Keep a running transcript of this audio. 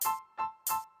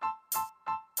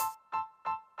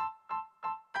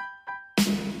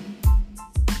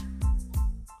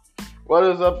What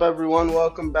is up, everyone?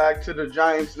 Welcome back to the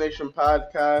Giants Nation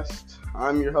podcast.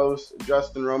 I'm your host,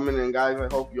 Justin Roman, and guys, I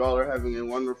hope you all are having a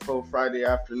wonderful Friday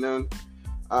afternoon.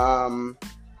 Um,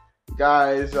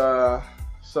 guys,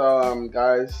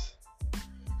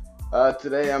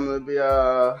 today I'm gonna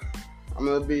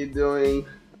be doing.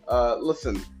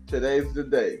 Listen, today's the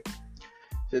day.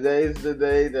 Today's the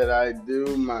day that I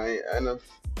do my NFL.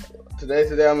 Today's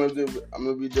the day I'm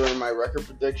gonna be doing my record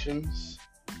predictions.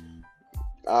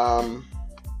 Um,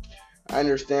 I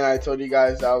understand I told you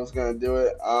guys I was going to do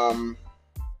it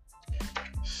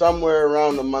somewhere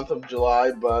around the month of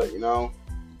July, but,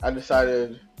 I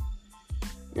decided,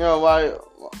 why,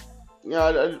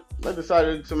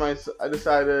 I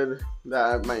decided that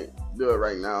I might do it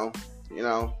right now, that's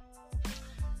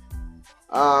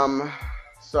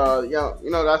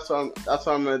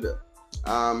what I'm going to do.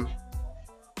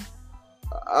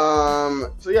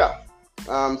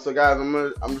 So guys, I'm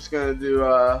gonna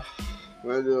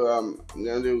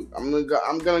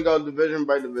go division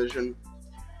by division,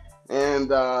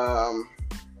 and I'm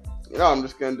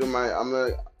just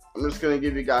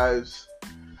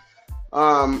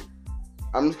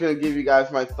gonna give you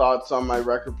guys my thoughts on my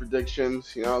record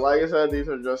predictions. Like I said, these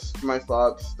are just my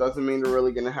thoughts. Doesn't mean they're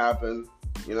really gonna happen.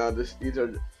 These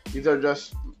are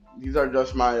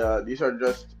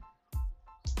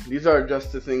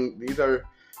just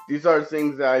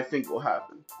things that I think will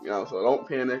happen. So don't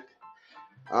panic.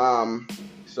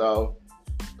 So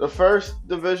the first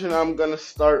division I'm gonna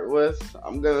start with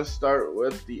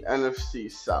the NFC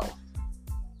South.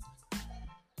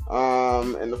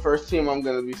 And the first team I'm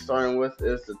gonna be starting with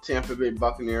is the Tampa Bay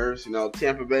Buccaneers.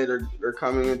 Tampa Bay, they're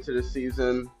coming into the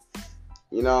season.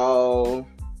 No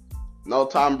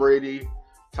Tom Brady.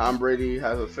 Tom Brady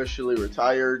has officially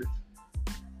retired.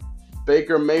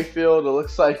 Baker Mayfield, it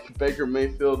looks like Baker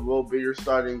Mayfield will be your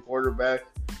starting quarterback.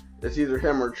 It's either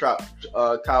him or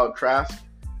Kyle Trask.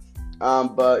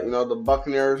 But the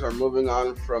Buccaneers are moving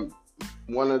on from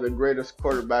one of the greatest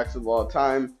quarterbacks of all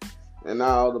time, and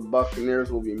now the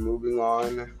Buccaneers will be moving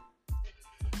on.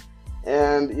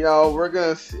 And we're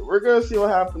gonna see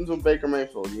what happens with Baker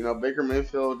Mayfield. Baker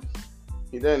Mayfield,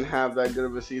 he didn't have that good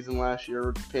of a season last year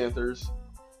with the Panthers.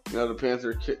 The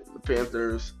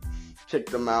Panthers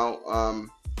kicked them out.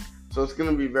 So it's going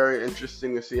to be very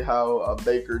interesting to see how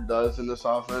Baker does in this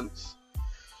offense.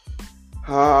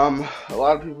 A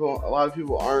lot of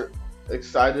people aren't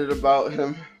excited about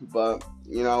him, but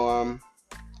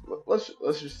let's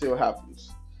just see what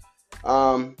happens.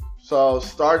 So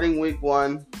starting week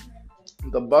 1,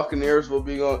 the Buccaneers they're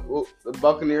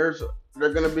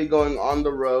going to be going on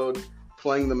the road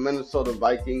playing the Minnesota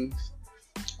Vikings.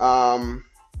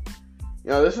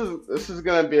 This is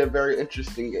going to be a very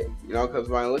interesting game, because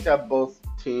when I look at both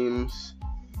teams,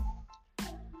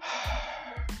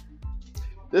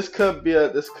 this could be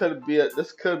an interesting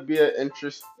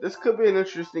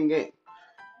game.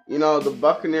 The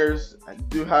Buccaneers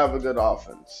do have a good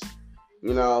offense,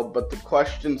 but the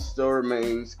question still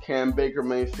remains: Can Baker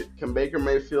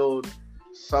Mayfield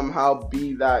somehow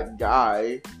be that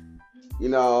guy?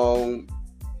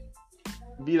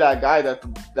 Be that guy that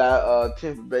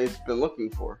Tampa Bay's been looking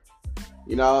for,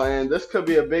 and this could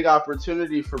be a big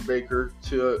opportunity for Baker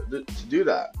to do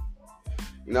that,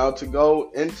 to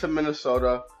go into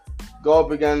Minnesota, go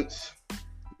up against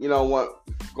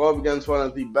one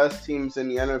of the best teams in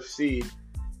the NFC,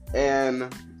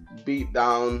 and beat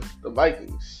down the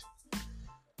Vikings.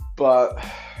 But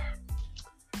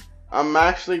I'm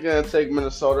actually gonna take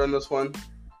Minnesota in this one,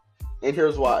 and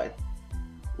here's why.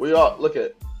 We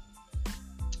already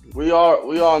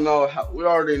know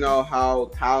how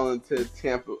talented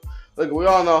Tampa. We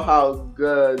all know how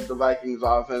good the Vikings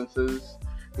offense is.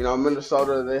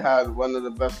 Minnesota, they had one of the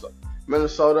best.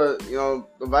 The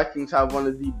Vikings have one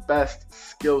of the best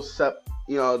skill set.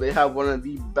 They have one of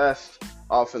the best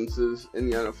offenses in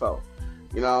the NFL.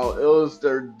 It was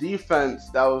their defense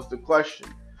that was the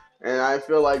question, and I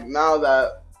feel like now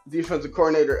that defensive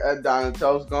coordinator Ed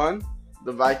Donatell's gone,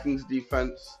 the Vikings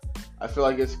defense, I feel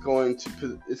like it's going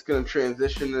to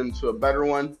transition into a better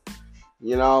one,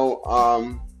 and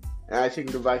I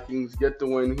think the Vikings get the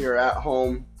win here at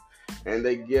home, and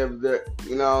they give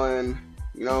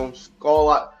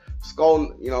Skull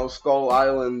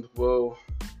Island will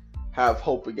have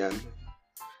hope again.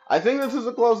 I think this is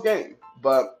a close game,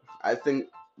 but I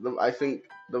think the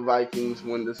Vikings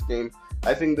win this game.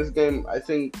 I think this game's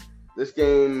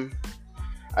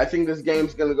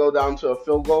gonna go down to a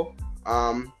field goal.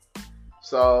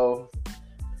 So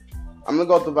I'm gonna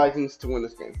go with the Vikings to win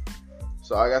this game.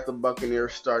 So I got the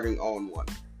Buccaneers starting 0-1.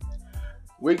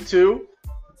 Week 2.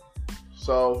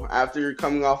 So after you're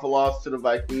coming off a loss to the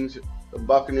Vikings, The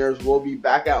Buccaneers will be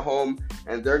back at home,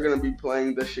 and they're going to be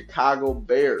playing the Chicago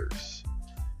Bears.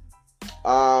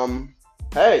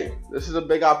 Hey, this is a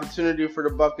big opportunity for the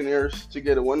Buccaneers to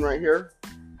get a win right here.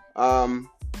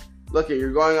 Look,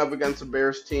 you're going up against a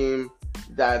Bears team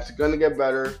that's going to get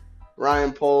better.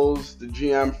 Ryan Poles, the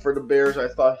GM for the Bears, I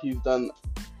thought he's done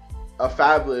a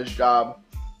fabulous job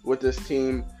with this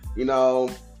team.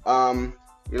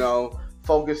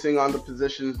 Focusing on the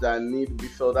positions that need to be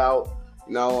filled out.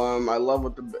 I love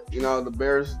what the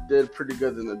Bears did pretty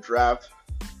good in the draft.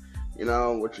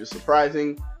 Which is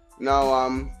surprising.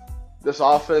 This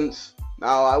offense.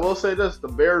 Now, I will say this: the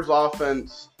Bears'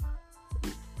 offense.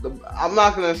 I'm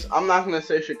not gonna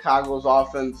say Chicago's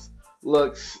offense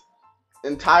looks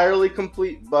entirely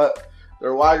complete, but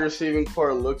their wide receiving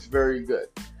core looks very good.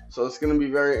 So it's gonna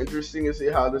be very interesting to see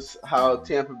how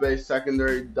Tampa Bay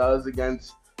secondary does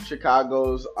against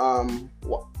Chicago's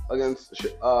against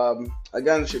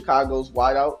Chicago's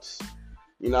wideouts.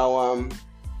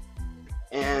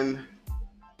 And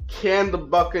can the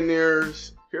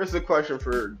Buccaneers? Here's the question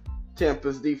for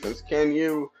Tampa's defense: Can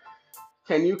you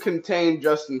contain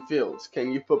Justin Fields?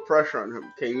 Can you put pressure on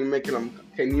him? Can you make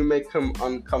him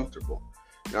uncomfortable?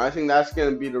 I think that's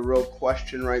going to be the real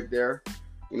question right there.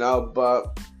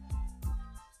 But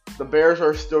the Bears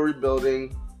are still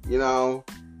rebuilding.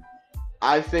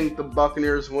 I think the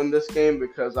Buccaneers win this game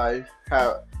because the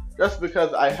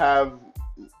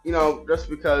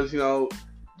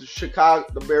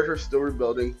Bears are still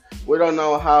rebuilding. We don't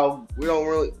know how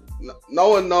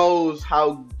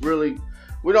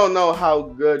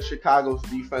good Chicago's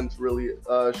defense really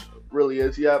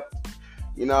is yet.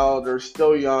 They're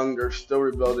still young, they're still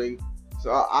rebuilding.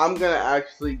 So I'm gonna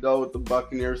actually go with the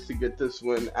Buccaneers to get this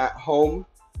win at home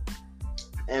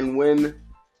and win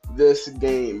this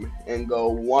game and go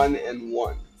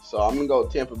 1-1. So I'm gonna go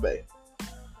with Tampa Bay.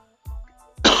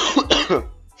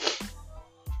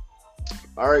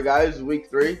 All right, guys, week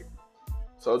 3.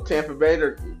 So Tampa Bay,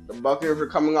 the Buccaneers are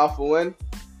coming off a win.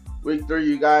 Week 3,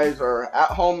 you guys are at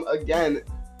home again.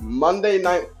 Monday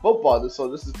Night Football. So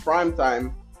this is prime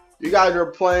time. You guys are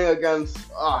playing against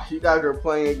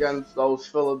those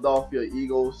Philadelphia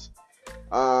Eagles.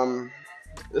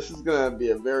 This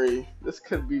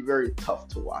could be very tough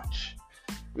to watch.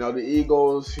 The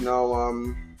Eagles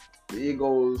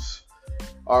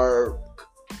are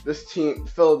this team.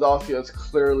 Philadelphia is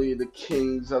clearly the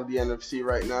kings of the NFC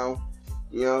right now.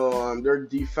 Their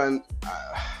defense.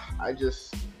 I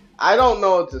don't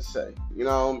know what to say.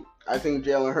 I think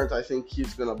Jalen Hurts. I think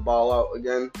he's gonna ball out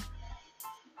again.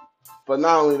 But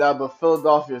not only that, but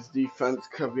Philadelphia's defense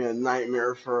could be a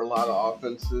nightmare for a lot of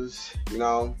offenses,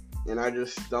 and I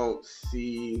just don't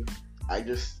see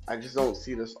don't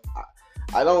see this.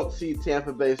 I don't see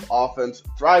Tampa Bay's offense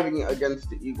thriving against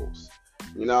the Eagles.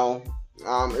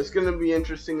 It's gonna be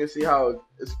interesting to see how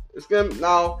it's gonna.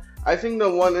 Now, I think the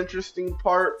one interesting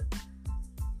part.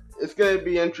 I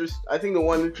think the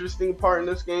one interesting part in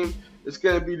this game is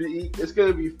gonna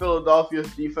be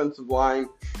Philadelphia's defensive line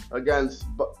against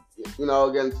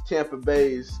Tampa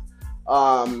Bay's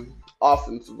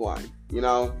offensive line.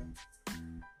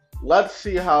 Let's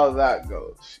see how that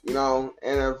goes. And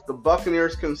if the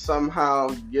Buccaneers can somehow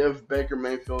give Baker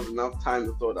Mayfield enough time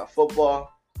to throw that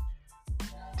football,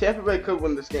 Tampa Bay could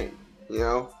win this game.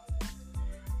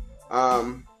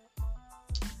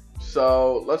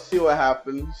 So let's see what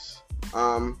happens.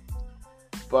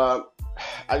 But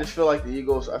I just feel like the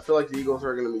Eagles. I feel like the Eagles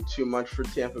are going to be too much for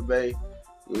Tampa Bay.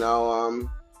 And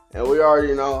we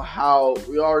already know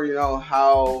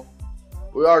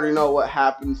what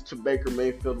happens to Baker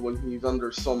Mayfield when he's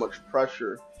under so much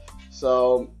pressure.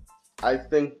 So I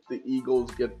think the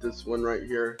Eagles get this win right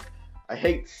here. I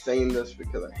hate saying this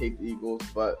because I hate the Eagles,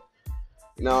 but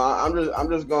I'm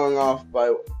just going off by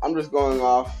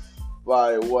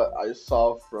what I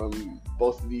saw from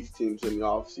both of these teams in the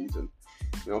offseason.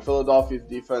 Philadelphia's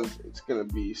defense, it's gonna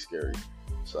be scary.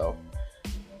 So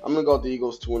I'm gonna go with the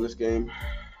Eagles to win this game.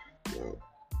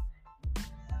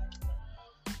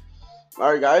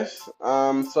 All right, guys.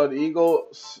 So the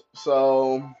Eagles.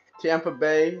 So Tampa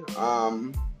Bay.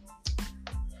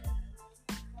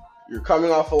 You're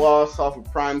coming off a loss off of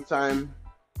prime time.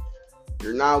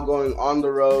 You're now going on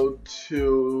the road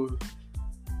to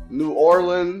New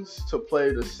Orleans to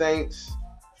play the Saints.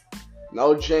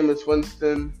 No Jameis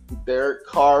Winston. Derek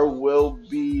Carr will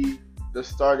be the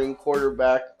starting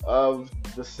quarterback of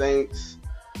the Saints.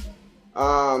 This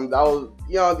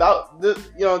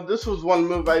was one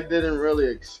move I didn't really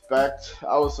expect.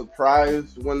 I was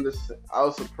surprised when this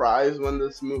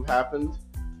move happened.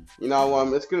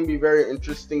 It's going to be very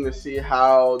interesting to see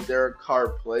how Derek Carr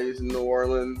plays in New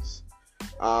Orleans.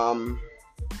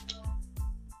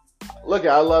 Look,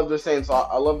 I love the Saints.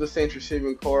 I love the Saints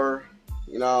receiving core.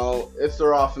 You know, it's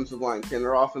their offensive line. Can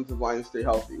their offensive line stay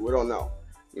healthy? We don't know.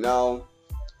 You know,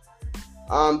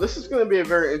 this is going to be a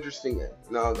very interesting game.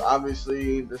 You know,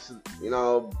 obviously, this is, you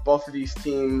know, both of these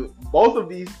teams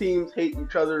hate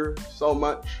each other so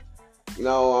much. You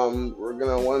know, we're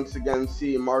gonna once again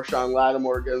see Marshawn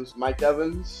Lattimore against Mike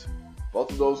Evans.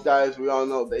 Both of those guys, we all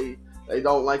know they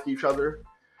don't like each other.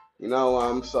 You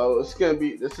know, so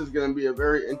this is gonna be a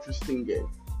very interesting game.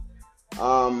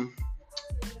 Um,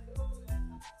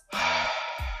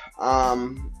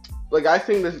 like I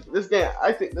think this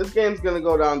game's gonna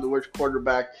go down to which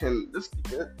quarterback can this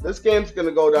game's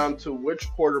gonna go down to which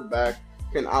quarterback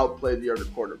can outplay the other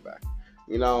quarterback.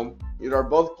 You know, these are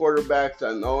both quarterbacks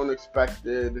that no one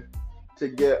expected to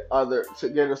get a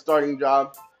starting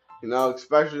job. You know,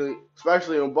 especially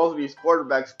when both of these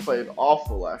quarterbacks played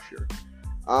awful last year.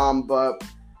 But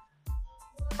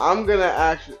I'm gonna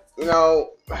actually, you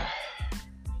know,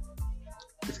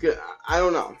 it's good. I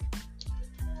don't know,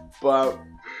 but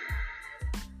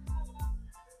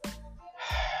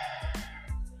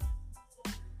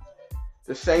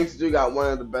the Saints do got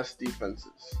one of the best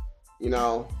defenses, you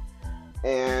know,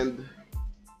 and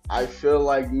I feel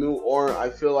like New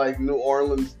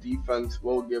Orleans defense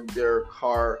will give Derek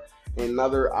Carr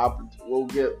another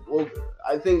opportunity.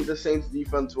 I think the Saints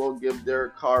defense will give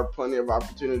Derek Carr plenty of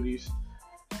opportunities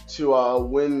to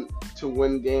win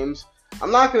games.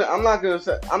 I'm not gonna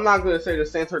say the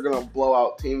Saints are gonna blow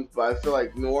out teams, but I feel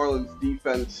like New Orleans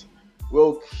defense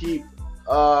will keep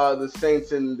the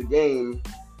Saints in the game,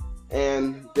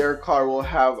 and Derek Carr will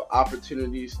have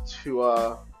opportunities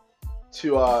to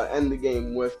end the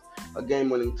game with a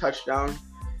game-winning touchdown.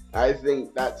 I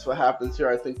think that's what happens here.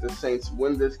 I think the Saints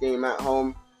win this game at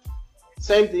home.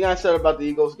 Same thing I said about the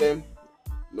Eagles game.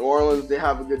 New Orleans, they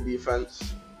have a good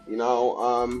defense, you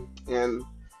know, and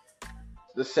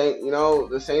the Saints,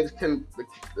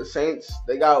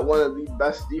 they got one of the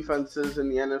best defenses in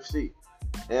the NFC,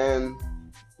 and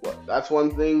that's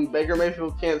one thing Baker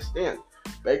Mayfield can't stand.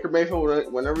 Baker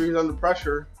Mayfield, whenever he's under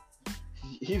pressure,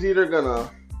 he's either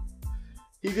gonna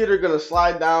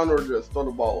slide down or just throw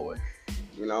the ball away,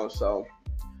 you know. So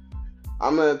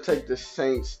I'm gonna take the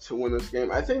Saints to win this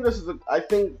game. I think this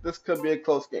could be a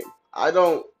close game. I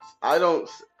don't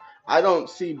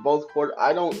see both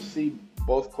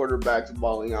quarterbacks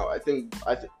balling out. I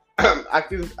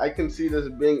can see this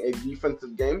being a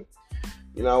defensive game,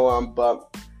 you know.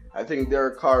 But I think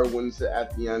Derek Carr wins it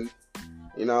at the end,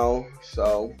 you know.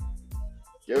 So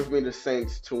give me the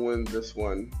Saints to win this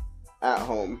one at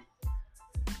home.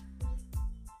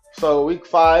 So week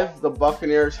 5, the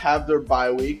Buccaneers have their bye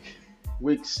week.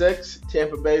 Week 6,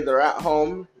 Tampa Bay, they're at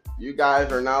home. You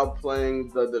guys are now playing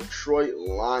the Detroit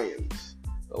Lions.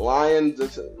 The Lions,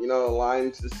 this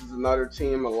is another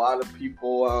team. A lot of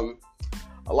people are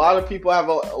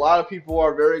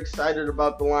very excited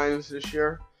about the Lions this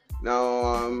year.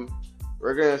 Now,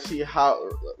 we're gonna see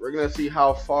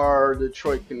how far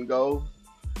Detroit can go.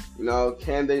 You know,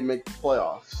 can they make the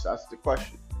playoffs? That's the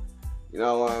question.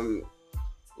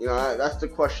 That's the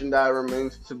question that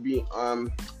remains to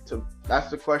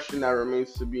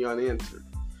be unanswered.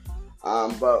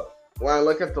 But when I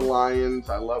look at the Lions,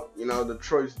 I love,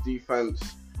 Detroit's defense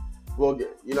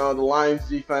the Lions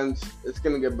defense, it's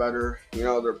going to get better. You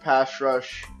know, their pass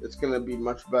rush, it's going to be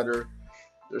much better.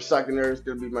 Their secondary is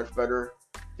going to be much better.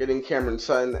 Getting Cameron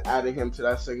Sutton, adding him to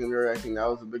that secondary, I think that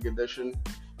was a big addition.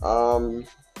 Not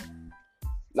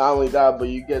only that, but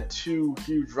you get 2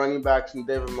 huge running backs in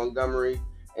David Montgomery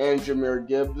and Jahmyr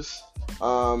Gibbs.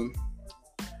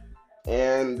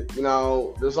 And,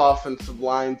 this offensive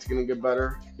line is going to get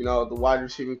better. The wide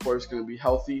receiving core is going to be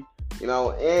healthy.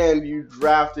 And you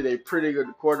drafted a pretty good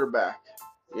quarterback.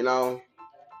 So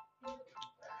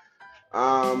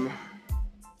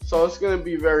it's going to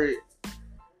be very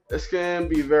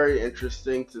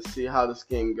interesting to see how this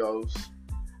game goes.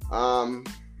 But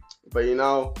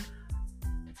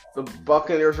the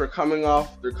Buccaneers are coming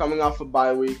off a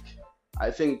bye week.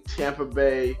 I think Tampa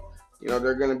Bay,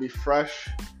 they're going to be fresh.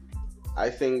 I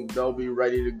think they'll be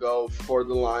ready to go for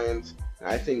the Lions. And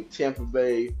I think Tampa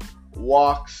Bay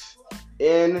walks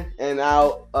in and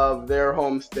out of their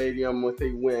home stadium with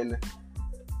a win.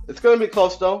 It's going to be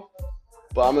close though,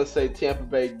 but I'm going to say Tampa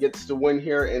Bay gets the win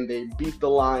here and they beat the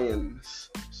Lions.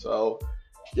 So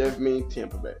give me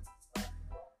Tampa Bay.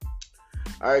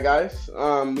 All right, guys.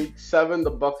 Week 7,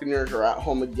 the Buccaneers are at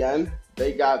home again.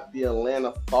 They got the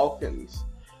Atlanta Falcons.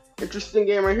 Interesting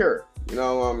game right here.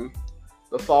 The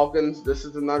Falcons. This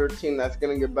is another team that's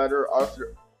gonna get better.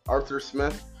 Arthur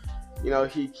Smith. I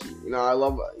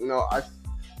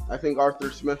think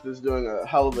Arthur Smith is doing a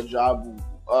hell of a job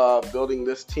building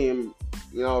this team,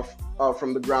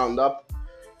 from the ground up.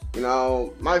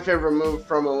 My favorite move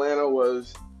from Atlanta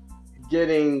was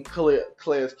getting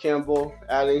Calais Campbell,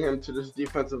 adding him to this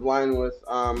defensive line with,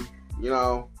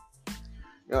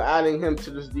 adding him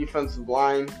to this defensive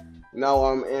line,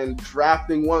 and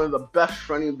drafting one of the best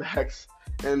running backs,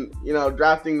 and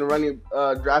drafting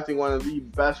one of the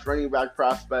best running back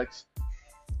prospects,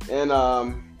 and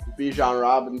Bijan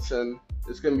Robinson.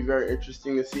 It's going to be very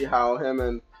interesting to see how him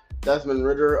and Desmond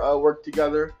Ridder work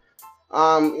together.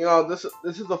 This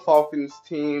is a Falcons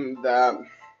team that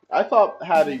I thought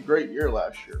had a great year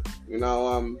last year.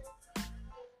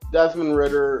 Desmond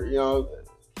Ridder,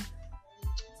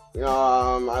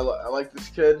 I like this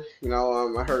kid.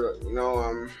 I heard,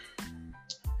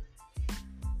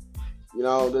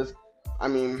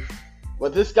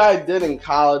 what this guy did in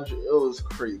college, it was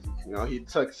crazy. He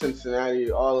took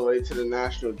Cincinnati all the way to the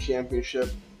national championship.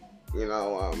 It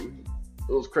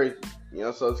was crazy.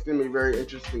 So it's going to be very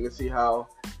interesting to see how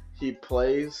he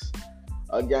plays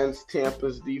against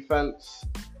Tampa's defense.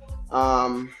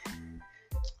 But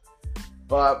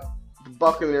the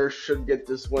Buccaneers should get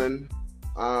this win.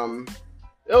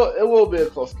 It will be a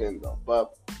close game though.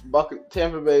 But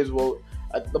Tampa Bay's will.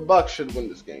 The Bucs should win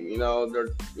this game.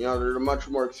 They're a much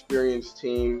more experienced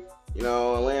team.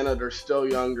 Atlanta, they're still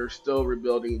young, they're still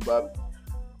rebuilding, but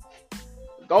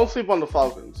don't sleep on the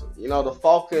Falcons.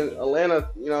 Atlanta.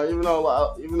 Even though a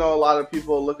lot of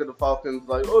people look at the Falcons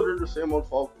like, oh, they're the same old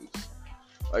Falcons.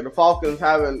 Like the Falcons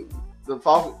haven't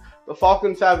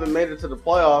made it to the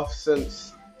playoffs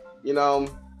since the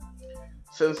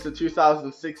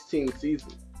 2016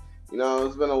 season.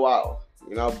 It's been a while.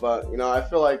 But I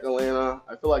feel like Atlanta.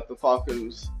 I feel like the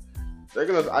Falcons. I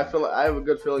have a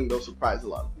good feeling they'll surprise a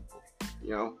lot of people.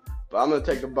 But I'm gonna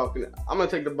take the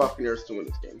Buccaneers to win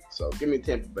this game. So give me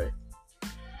Tampa Bay.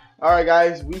 All right,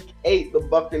 guys. Week 8, the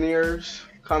Buccaneers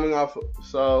coming off a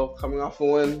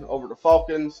win over the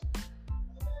Falcons.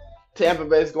 Tampa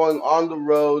Bay is going on the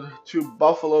road to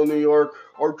Buffalo, New York,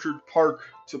 Orchard Park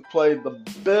to play the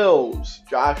Bills.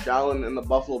 Josh Allen and the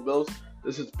Buffalo Bills.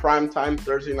 This is primetime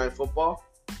Thursday night football.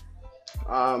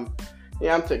 I'm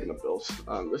taking the Bills.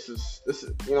 This is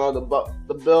the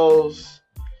Bills.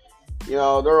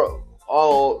 They're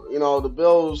all the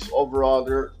Bills overall.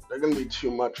 They're going to be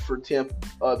too much for Tampa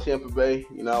Bay.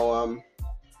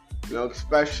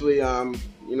 Especially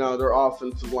their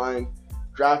offensive line.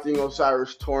 Drafting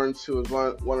Osiris Torrance, who is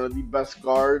one of the best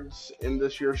guards in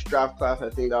this year's draft class. I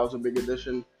think that was a big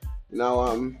addition.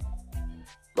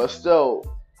 But still,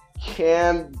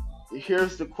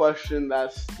 here's the question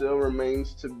that still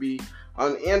remains to be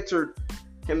unanswered.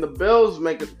 Can the Bills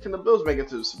make it to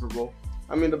the Super Bowl?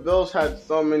 The Bills had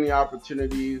so many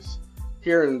opportunities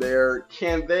here and there.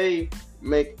 Can they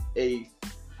make a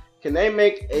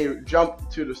jump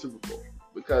to the Super Bowl?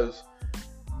 Because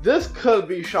this could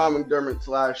be Sean McDermott's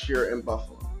last year in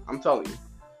Buffalo. I'm telling you.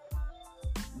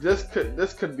 This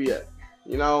could be it.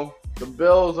 The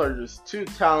Bills are just too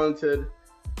talented.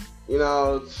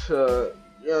 They're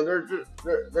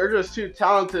just too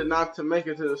talented not to make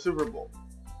it to the Super Bowl.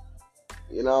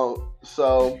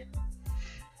 So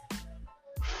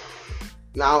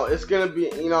now it's gonna be,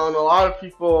 and a lot of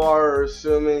people are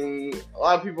assuming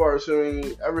ever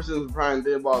since Brian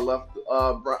Daboll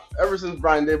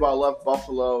left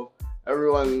Buffalo,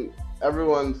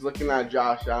 everyone's looking at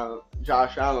Josh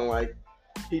Allen like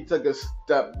he took a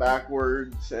step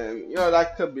backwards, and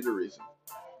that could be the reason.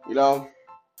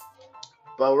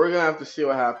 But we're gonna have to see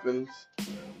what happens.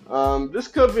 This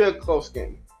could be a close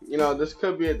game. This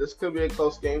could be a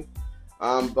close game.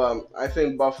 But I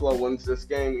think Buffalo wins this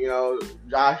game.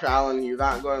 Josh Allen, he's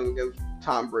not going against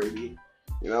Tom Brady.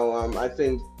 I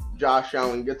think Josh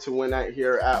Allen gets a win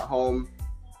here at home.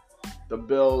 The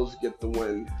Bills get the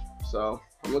win. So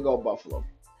I'm gonna go Buffalo.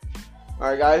 All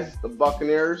right, guys. The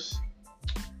Buccaneers.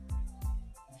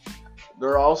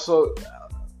 They're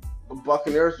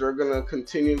gonna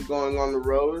continue going on the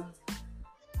road.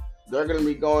 They're gonna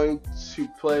be going to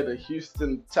play the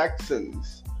Houston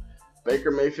Texans.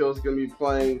 Baker Mayfield is going to be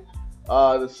playing.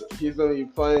 He's going to be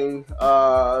playing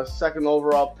second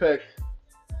overall pick,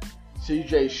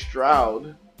 C.J.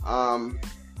 Stroud.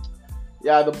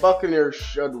 The Buccaneers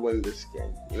should win this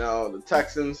game. The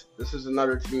Texans. This is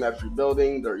another team that's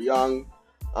rebuilding. They're young,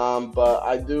 but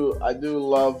I do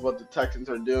love what the Texans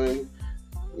are doing.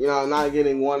 Not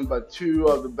getting one but two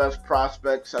of the best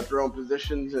prospects at their own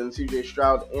positions, in C.J.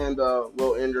 Stroud and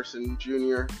Will Anderson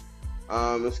Jr.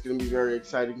 It's going to be very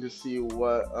exciting to see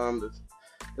what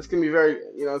it's going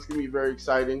to be very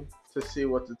exciting to see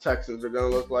what the Texans are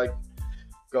going to look like.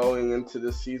 going into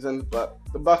this season, but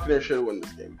the Buccaneers should win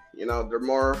this game. You know, they're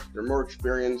more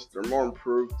experienced, they're more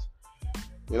improved.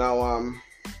 You know,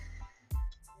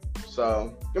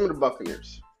 so give me the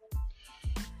Buccaneers.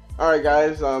 All right,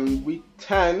 guys. Week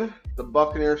 10, the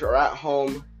Buccaneers are at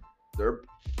home. They're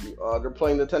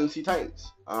playing the Tennessee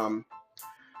Titans.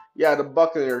 Yeah, the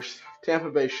Buccaneers, Tampa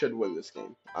Bay should win this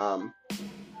game.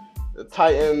 The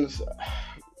Titans,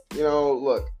 you know,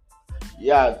 look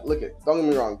it. Don't get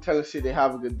me wrong. Tennessee, they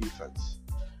have a good defense.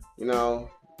 You know,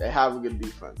 they have a good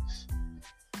defense.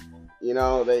 You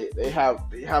know, they have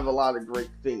a lot of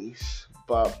great things,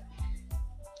 but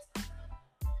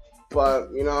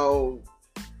you know,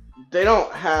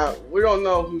 we don't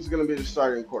know who's going to be the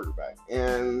starting quarterback,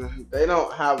 and they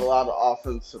don't have a lot of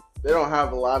offensive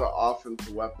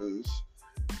weapons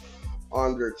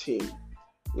on their team.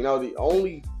 You know, the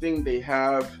only thing they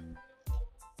have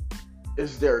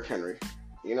is Derrick Henry.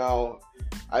 You know,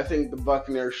 I think the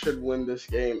Buccaneers should win this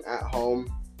game at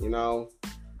home. You know,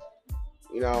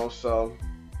 so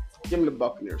give me the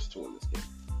Buccaneers to win this game.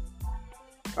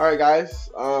 All right, guys.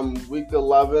 Week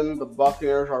 11, the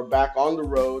Buccaneers are back on the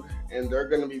road, and they're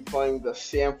going to be playing the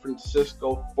San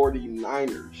Francisco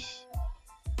 49ers.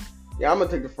 Yeah, I'm going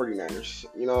to take the 49ers.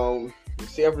 You know,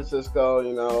 San Francisco,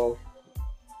 you know,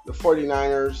 the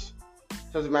 49ers,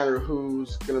 doesn't matter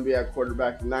who's going to be at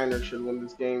quarterback. The Niners should win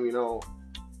this game. You know,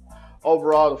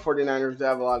 overall, the 49ers, they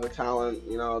have a lot of talent.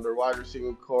 You know, their wide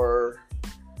receiving core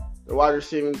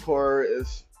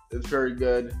is very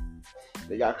good.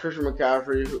 They got Christian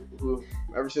McCaffrey, who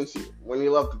ever since when he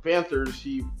left the Panthers,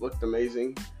 he looked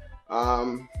amazing.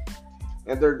 And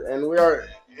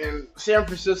San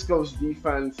Francisco's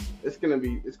defense, it's gonna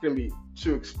be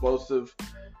too explosive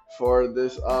for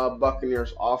this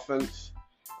Buccaneers offense.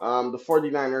 The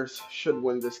 49ers should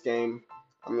win this game.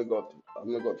 I'm gonna go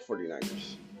with the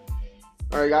 49ers.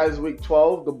 All right, guys. Week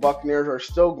 12, the Buccaneers are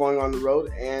still going on the road,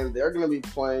 and they're gonna be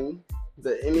playing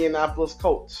the Indianapolis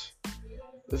Colts.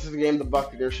 This is a game the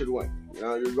Buccaneers should win. You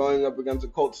know, you're going up against a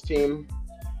Colts team.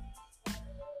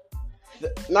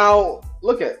 Now,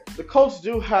 look at the Colts.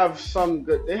 Do have some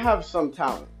good. They have some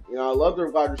talent. You know, I love their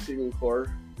wide receiving core.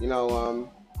 You know,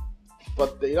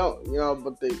 but they don't. You know,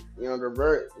 but they. You know, they're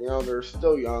very. You know, they're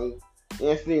still young.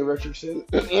 Anthony Richardson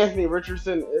is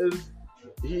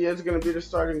going to be the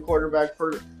starting quarterback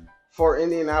for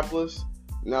Indianapolis.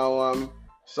 You know,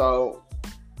 so.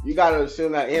 You got to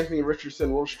assume that Anthony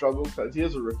Richardson will struggle because he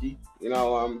is a rookie. You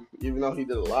know, even though he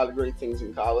did a lot of great things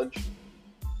in college.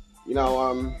 You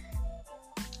know,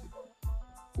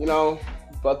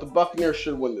 but the Buccaneers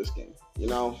should win this game. You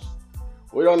know,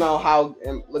 we don't know how.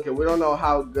 And we don't know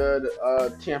how good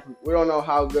Tampa. We don't know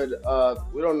how good.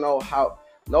 We don't know how.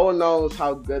 No one knows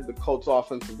how good the Colts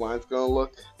offensive line is going to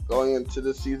look going into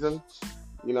this season.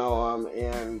 You know,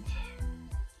 and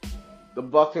the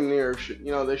Buccaneers should.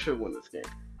 You know, they should win this game.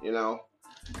 You know,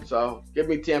 so give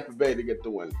me Tampa Bay to get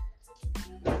the win.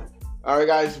 All right,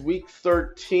 guys. Week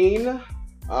 13,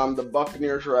 the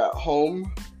Buccaneers are at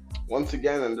home once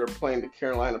again, and they're playing the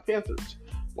Carolina Panthers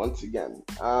once again.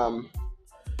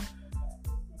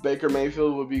 Baker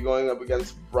Mayfield will be going up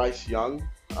against Bryce Young.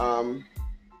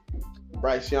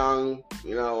 Bryce Young,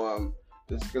 you know,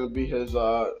 this is going to be his.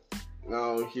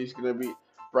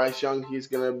 Bryce Young, he's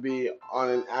going to be on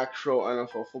an actual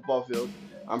NFL football field.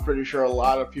 I'm pretty sure a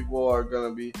lot of people are going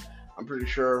to be, I'm pretty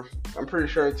sure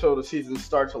until the season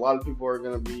starts, a lot of people are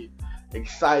going to be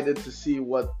excited to see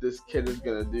what this kid is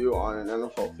going to do on an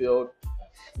NFL field.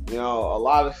 You know,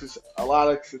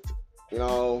 you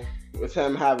know, with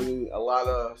him having a lot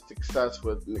of success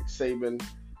with Nick Saban,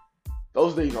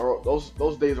 those days are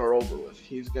over with.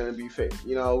 He's going to be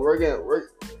you know,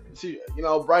 you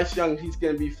know, Bryce Young, he's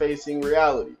going to be facing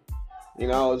reality. You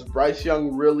know, is Bryce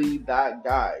Young really that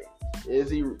guy?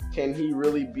 Can he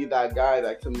really be that guy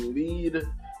that can lead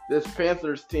this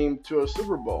Panthers team to a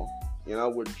Super Bowl? You know,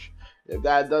 which if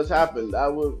that does happen,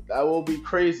 that will be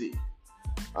crazy.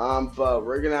 But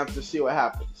we're going to have to see what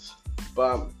happens.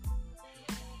 But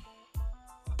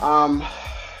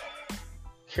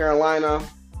Carolina,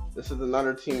 this is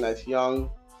another team that's young.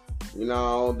 You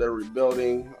know, they're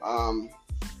rebuilding.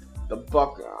 The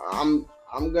I'm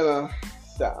gonna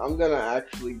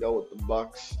actually go with the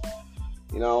Bucs.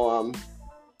 You know,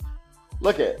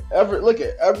 look at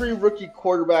every rookie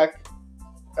quarterback,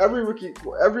 every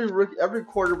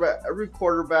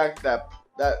quarterback that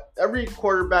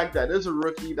is a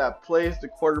rookie that plays the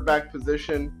quarterback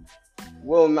position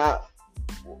will not.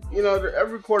 You know,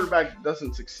 every quarterback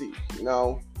doesn't succeed. You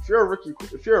know, if you're a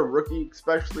rookie,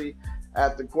 especially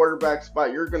at the quarterback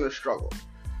spot, you're gonna struggle.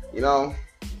 You know,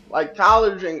 like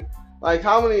college and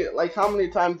how many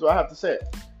times do I have to say it?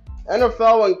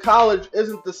 NFL and college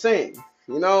isn't the same.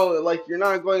 You know, like you're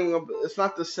not going up. It's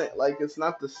not the same. Like it's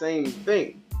not the same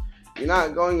thing. You're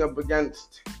not going up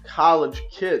against college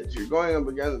kids. You're going up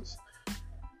against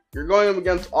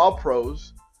all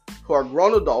pros who are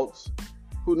grown adults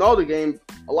who know the game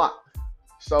a lot.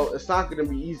 So it's not going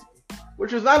to be easy,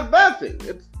 which is not a bad thing.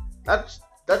 That's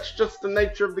just the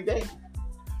nature of the game,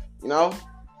 you know.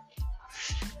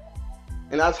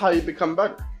 And that's how you become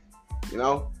better, you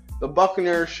know. The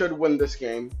Buccaneers should win this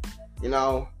game, you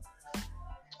know.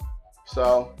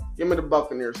 So give me the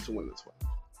Buccaneers to win this one.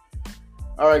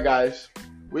 All right, guys.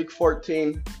 Week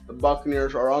 14, the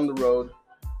Buccaneers are on the road.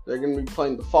 They're going to be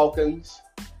playing the Falcons.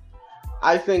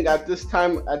 I think at this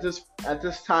time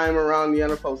around the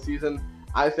NFL season,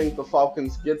 I think the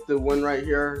Falcons get the win right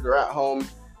here. They're at home.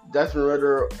 Desmond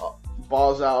Ridder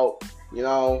balls out.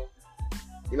 The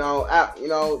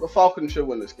Falcons should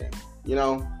win this game. You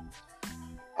know,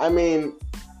 I mean,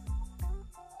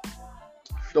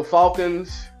 the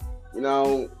Falcons. You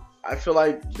know, I just feel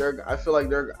like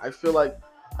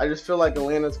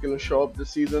Atlanta's gonna show up this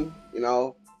season. You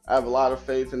know, I have a lot of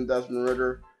faith in Desmond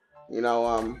Ridder. And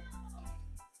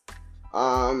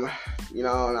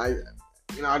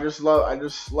I just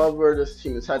love where this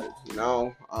team is headed.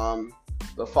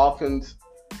 The Falcons,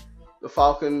 this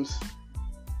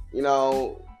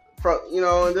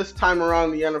time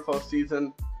around the NFL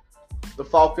season, the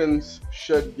Falcons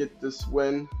should get this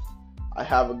win. I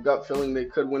have a gut feeling they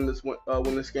could win this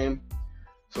game.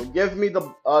 So give me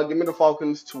the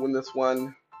Falcons to win this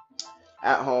one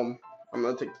at home. I'm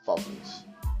gonna take the Falcons.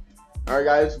 All right,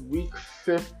 guys. Week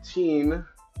 15,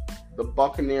 the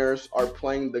Buccaneers are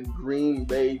playing the Green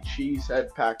Bay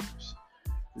Cheesehead Packers.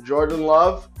 Jordan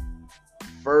Love,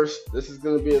 this is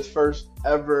gonna be his first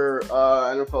ever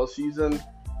NFL season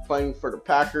playing for the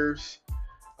Packers.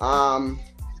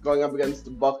 He's going up against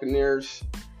the Buccaneers.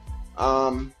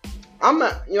 I'm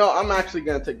actually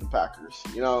gonna take the Packers.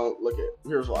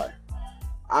 Here's why.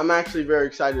 I'm actually very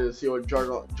excited to see what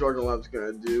Jordan Love's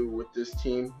gonna do with this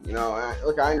team. I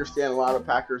understand a lot of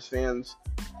Packers fans.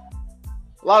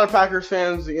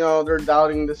 They're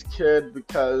doubting this kid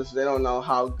because they don't know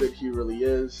how good he really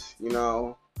is.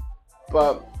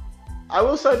 But I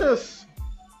will say this: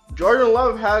 Jordan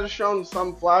Love has shown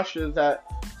some flashes that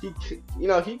he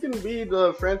can be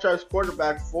the franchise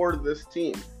quarterback for this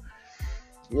team.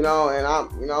 And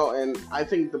I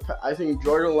think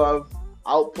Jordan Love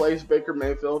outplays Baker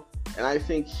Mayfield, and I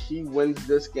think he wins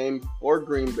this game for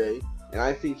Green Bay, and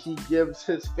I think he gives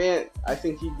this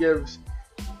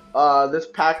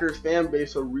Packers fan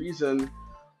base a reason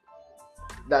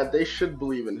that they should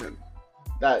believe in him,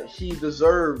 that he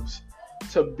deserves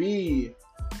to be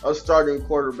a starting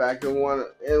quarterback in one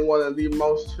of the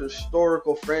most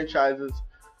historical franchises,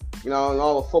 in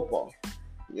all of football.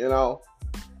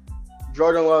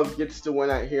 Jordan Love gets to win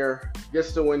here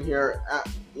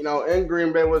in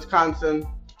Green Bay, Wisconsin.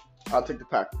 I'll take the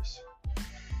Packers.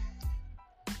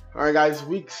 All right, guys.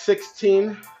 Week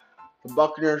 16, the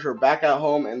Buccaneers are back at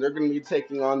home, and they're going to be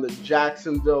taking on the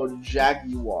Jacksonville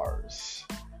Jaguars.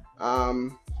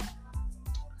 Another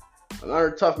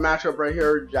tough matchup right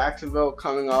here. Jacksonville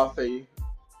coming off a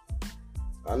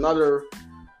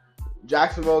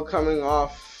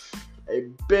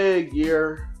big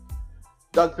year.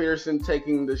 Doug Peterson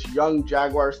taking this young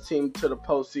Jaguars team to the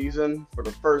postseason for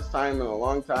the first time in a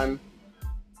long time.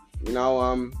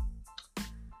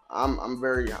 I'm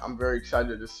very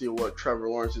excited to see what Trevor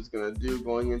Lawrence is going to do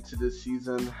going into this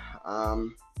season.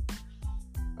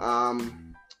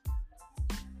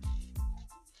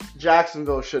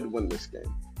 Jacksonville should win this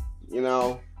game.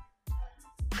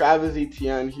 Travis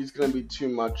Etienne, he's going to be too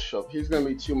much. He's going to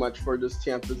be too much for this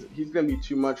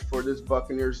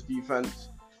Buccaneers defense.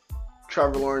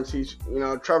 Trevor Lawrence, he's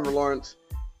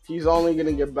only going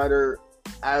to get better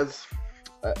as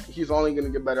a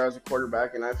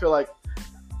quarterback, and I feel like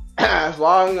as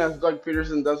long as Doug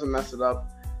Peterson doesn't mess it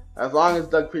up, as long as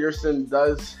Doug Peterson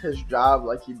does his job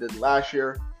like he did last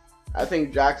year, I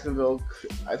think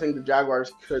the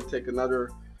Jaguars could take another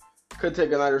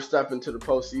step into the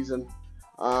postseason.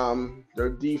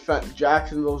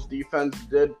 Jacksonville's defense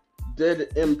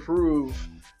did improve,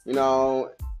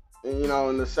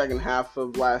 in the second half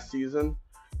of last season,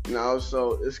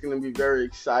 so it's going to be very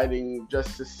exciting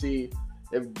just to see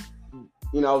if,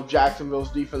 Jacksonville's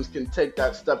defense can take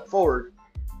that step forward.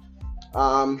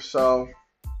 So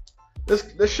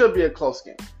this should be a close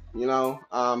game,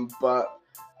 but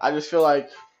I just feel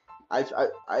like I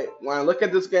when I look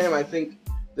at this game, I think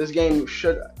this game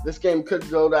could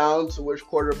go down to which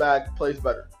quarterback plays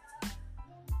better.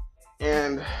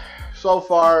 And so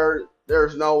far,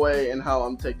 there's no way in hell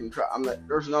I'm taking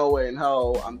there's no way in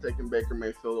hell I'm taking Baker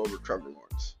Mayfield over Trevor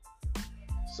Lawrence.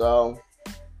 So,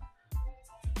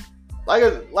 like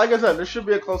I said, this should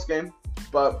be a close game,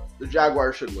 but the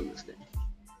Jaguars should win this game.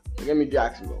 Give me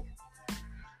Jacksonville.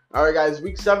 All right, guys.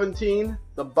 Week 17,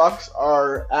 the Bucs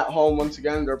are at home once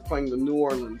again. They're playing the New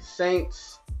Orleans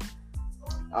Saints.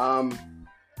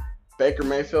 Baker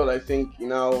Mayfield, I think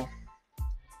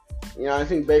I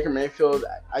think Baker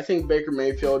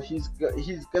Mayfield, he's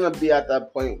gonna be at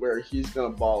that point where he's gonna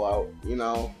ball out.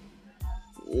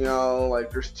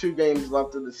 Like there's 2 games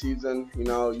left of the season.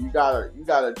 You got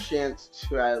a chance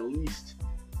to at least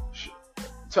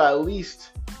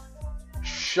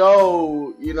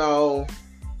show,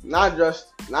 not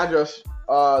just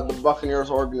the Buccaneers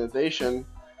organization,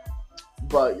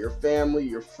 but your family,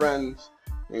 your friends,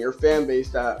 and your fan base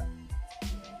that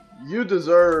you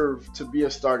deserve to be a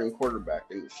starting quarterback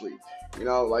in this league.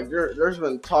 Like there's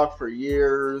been talk for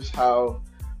years how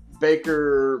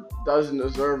Baker doesn't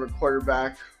deserve a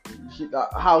quarterback,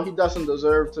 how he doesn't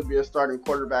deserve to be a starting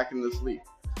quarterback in this league.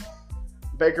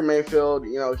 Baker Mayfield,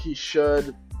 he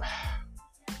should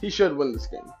win this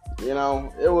game.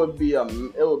 It would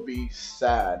be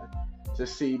sad to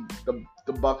see the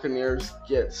Buccaneers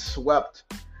get swept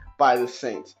by the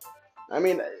Saints. I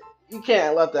mean, you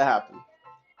can't let that happen.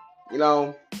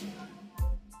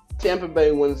 Tampa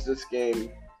Bay wins this game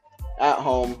at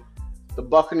home. The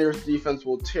Buccaneers defense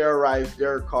will terrorize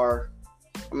Derek Carr.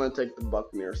 I'm going to take the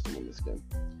Buccaneers to win this game.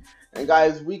 And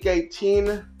guys, week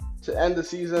 18 to end the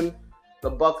season, the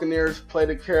Buccaneers play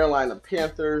the Carolina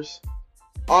Panthers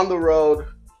on the road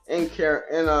in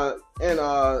Carolina.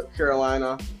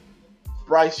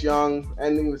 Bryce Young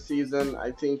ending the season.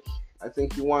 I think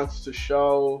he wants to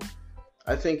show.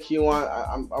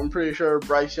 I'm pretty sure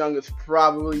Bryce Young is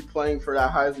probably playing for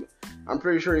that Heisman. I'm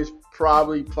pretty sure he's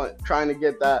probably trying to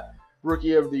get that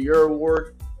Rookie of the Year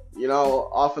award.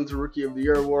 Offensive Rookie of the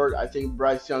Year award. I think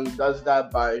Bryce Young does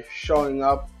that by showing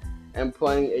up and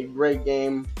playing a great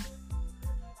game.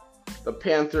 The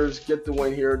Panthers get the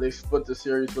win here. They split the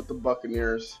series with the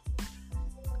Buccaneers.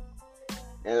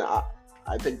 And I'm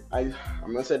going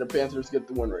to say the Panthers get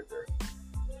the win right there.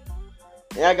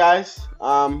 Yeah, guys.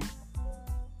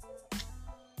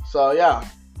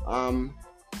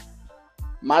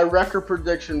 My record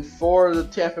prediction for the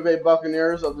Tampa Bay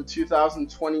Buccaneers of the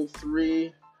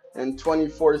 2023 and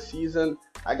 24 season,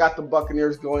 I got the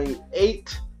Buccaneers going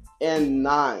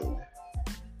 8-9.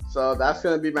 So that's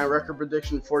going to be my record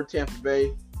prediction for Tampa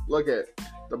Bay. Look at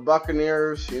the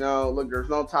Buccaneers, there's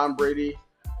no Tom Brady.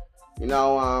 Hey,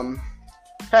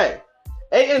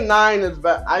 8-9 is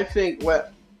better. I think when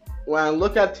I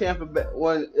look at Tampa Bay,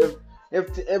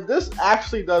 if this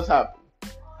actually does happen,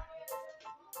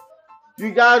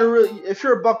 you gotta really, if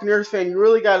you're a Buccaneers fan, you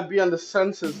really gotta be on the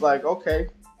senses. Like, okay,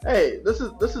 hey,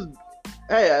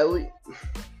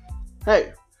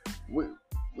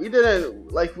 we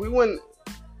didn't, like, we went.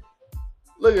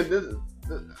 Look at this.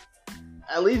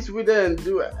 At least we didn't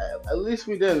do it. At least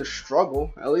we didn't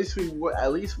struggle. At least we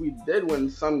did win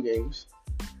some games.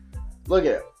 Look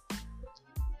at it.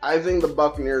 I think the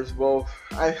Buccaneers will.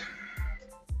 I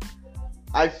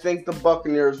think the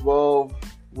Buccaneers will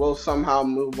somehow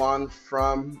move on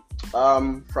from.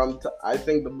 I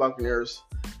think the Buccaneers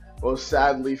will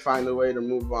sadly find a way to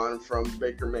move on from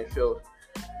Baker Mayfield.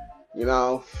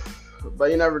 But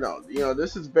you never know.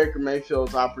 This is Baker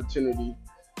Mayfield's opportunity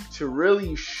to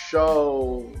really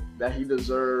show that he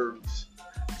deserves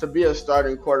to be a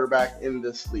starting quarterback in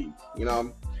this league.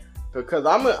 Because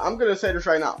I'm gonna say this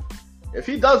right now. If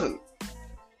he doesn't,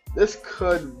 this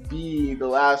could be the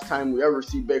last time we ever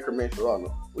see Baker Mayfield on.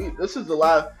 This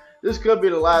could be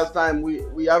the last time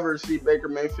we ever see Baker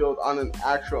Mayfield on an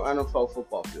actual NFL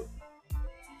football field.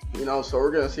 So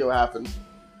we're gonna see what happens.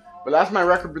 But that's my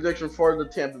record prediction for the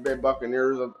Tampa Bay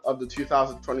Buccaneers of the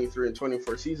 2023 and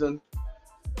 24 season.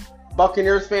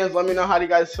 Buccaneers fans, let me know how do you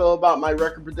guys feel about my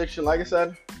record prediction. Like I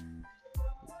said,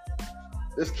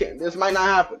 this might not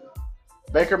happen.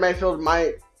 Baker Mayfield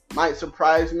might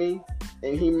surprise me,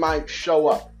 and he might show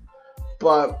up.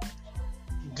 But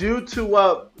due to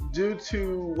what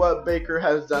Baker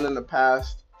has done in the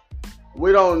past,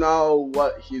 we don't know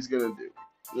what he's gonna do.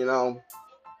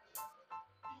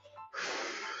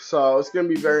 So it's gonna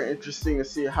be very interesting to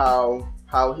see how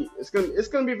it's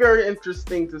gonna be very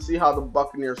interesting to see how the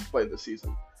Buccaneers play this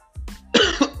season.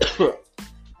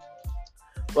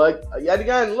 But yet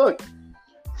again, look,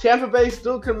 Tampa Bay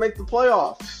still can make the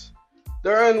playoffs.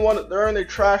 They're in a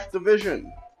trash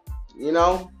division. You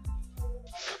have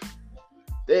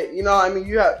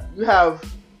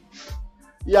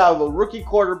a rookie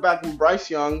quarterback in Bryce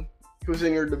Young, who's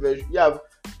in your division. You have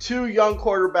two young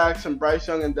quarterbacks in Bryce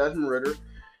Young and Desmond Ridder.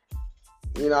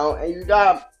 You know, and you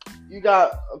got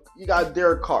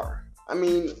Derek Carr. I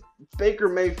mean, Baker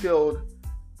Mayfield.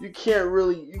 You can't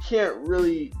really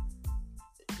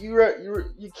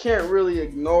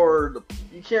ignore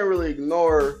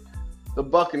the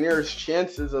Buccaneers'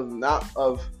 chances of not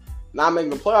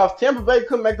making the playoffs. Tampa Bay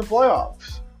couldn't make the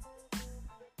playoffs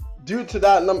due to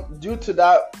that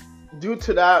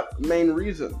main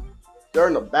reason. They're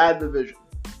in a bad division,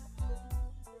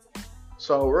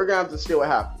 so we're gonna have to see what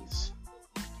happens.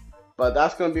 But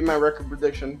that's gonna be my record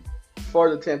prediction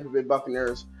for the Tampa Bay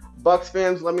Buccaneers. Bucs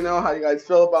fans, let me know how you guys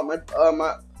feel about my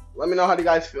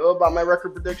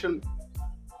record prediction.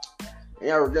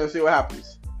 Yeah, we're gonna see what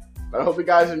happens. But I hope you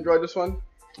guys enjoyed this one.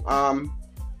 I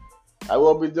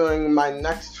will be doing my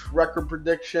next record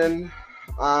prediction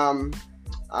in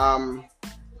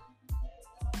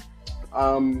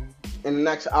the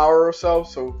next hour or so.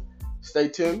 So stay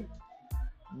tuned.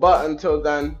 But until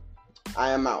then, I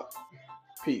am out.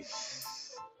 Peace.